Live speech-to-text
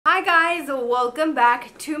Hi guys, welcome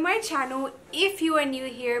back to my channel. If you are new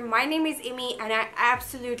here, my name is Immy and I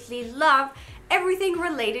absolutely love everything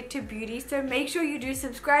related to beauty, so make sure you do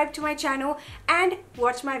subscribe to my channel and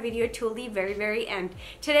watch my video till the very end.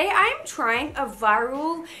 Today I am trying a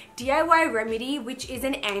viral DIY remedy, which is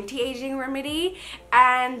an anti-aging remedy,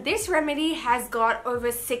 and this remedy has got over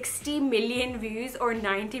 60 million views or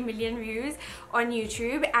 90 million views on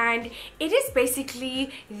YouTube, and it is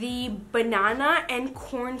basically the banana and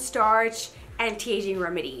cornstarch anti-aging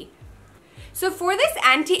remedy. So for this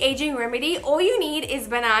anti-aging remedy, all you need is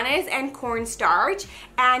bananas and cornstarch,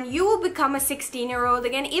 and you will become a 16-year-old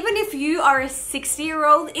again. Even if you are a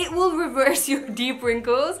 60-year-old, it will reverse your deep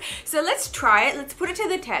wrinkles. So let's try it. Let's put it to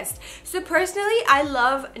the test. So personally, I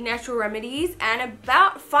love natural remedies, and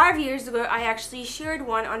about 5 years ago, I actually shared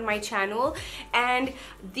one on my channel, and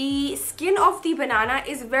the skin of the banana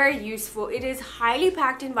is very useful. It is highly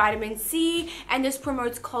packed in vitamin C, and this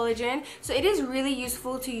promotes collagen. So it is really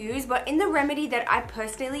useful to use, but in the remedy that I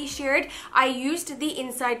personally shared, I used the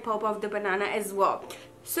inside pulp of the banana as well.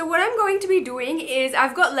 So what I'm going to be doing is,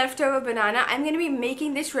 I've got leftover banana. I'm going to be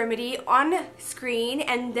making this remedy on screen,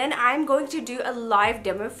 and then I'm going to do a live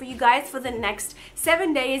demo for you guys for the next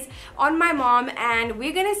 7 days on my mom, and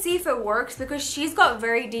we're going to see if it works because she's got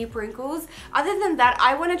very deep wrinkles. Other than that,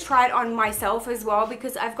 I want to try it on myself as well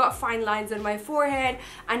because I've got fine lines on my forehead,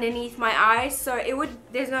 underneath my eyes, so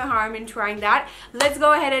there's no harm in trying that. Let's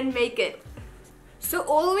go ahead and make it. So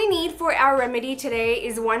all we need for our remedy today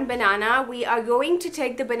is one banana. We are going to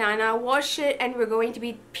take the banana, wash it, and we're going to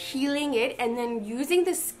be peeling it, and then using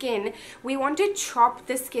the skin, we want to chop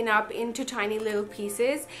the skin up into tiny little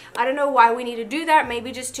pieces. I don't know why we need to do that,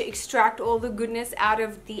 maybe just to extract all the goodness out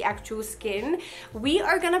of the actual skin. We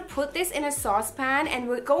are going to put this in a saucepan, and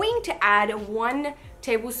we're going to add 1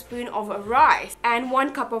 tablespoon of rice and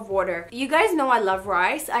 1 cup of water. You guys know I love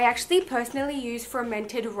rice. I actually personally use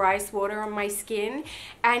fermented rice water on my skin,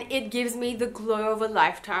 and it gives me the glow of a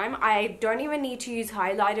lifetime. I don't even need to use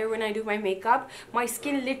highlighter when I do my makeup. My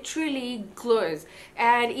skin literally glows,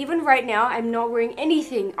 and even right now I'm not wearing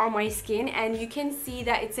anything on my skin, and you can see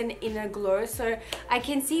that it's an inner glow, so I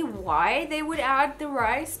can see why they would add the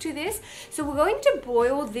rice to this. So we're going to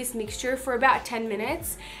boil this mixture for about 10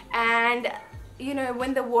 minutes, and you know,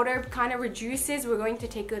 when the water kind of reduces, we're going to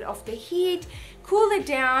take it off the heat, cool it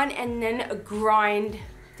down, and then grind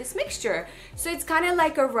this mixture. So it's kind of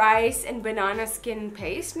like a rice and banana skin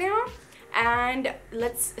paste now. And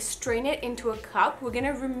let's strain it into a cup. We're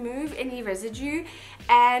gonna remove any residue,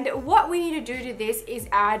 and what we need to do to this is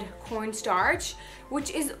add cornstarch, which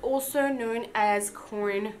is also known as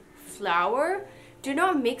corn flour. Do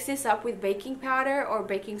not mix this up with baking powder or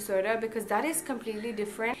baking soda because that is completely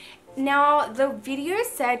different. Now, the video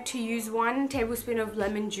said to use 1 tablespoon of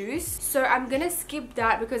lemon juice, so I'm gonna skip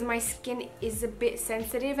that because my skin is a bit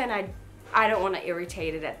sensitive and I don't want to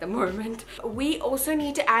irritate it at the moment. We also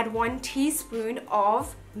need to add 1 teaspoon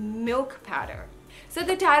of milk powder. So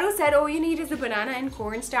the title said all you need is a banana and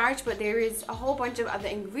cornstarch, but there is a whole bunch of other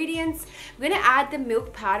ingredients. I'm gonna add the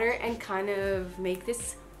milk powder and kind of make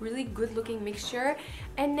this really good looking mixture,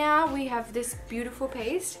 and now we have this beautiful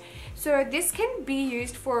paste. So this can be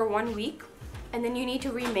used for 1 week, and then you need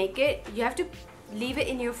to remake it. You have to leave it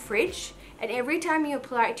in your fridge, and every time you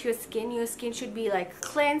apply it to your skin should be like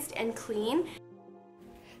cleansed and clean.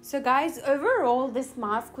 So guys, overall this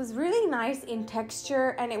mask was really nice in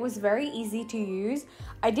texture, and it was very easy to use.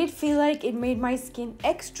 I did feel like it made my skin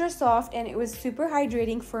extra soft, and it was super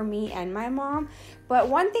hydrating for me and my mom. But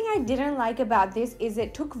one thing I didn't like about this is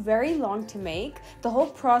it took very long to make. The whole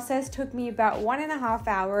process took me about 1.5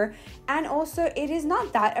 hours, and also it is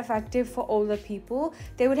not that effective for older people.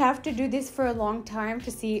 They would have to do this for a long time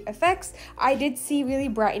to see effects. I did see really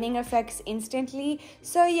brightening effects instantly.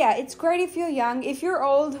 So yeah, it's great if you're young. If you're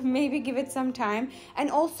old, maybe give it some time. And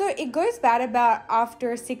also it goes bad about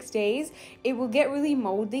after 6 days. It will get really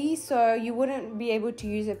moldy, so you wouldn't be able to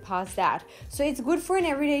use it past that. So it's good for an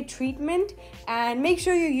everyday treatment, and make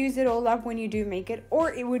sure you use it all up when you do make it,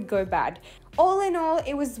 or it would go bad. All in all,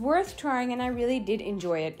 it was worth trying, and I really did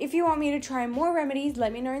enjoy it. If you want me to try more remedies,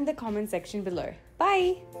 let me know in the comment section below.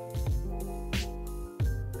 Bye!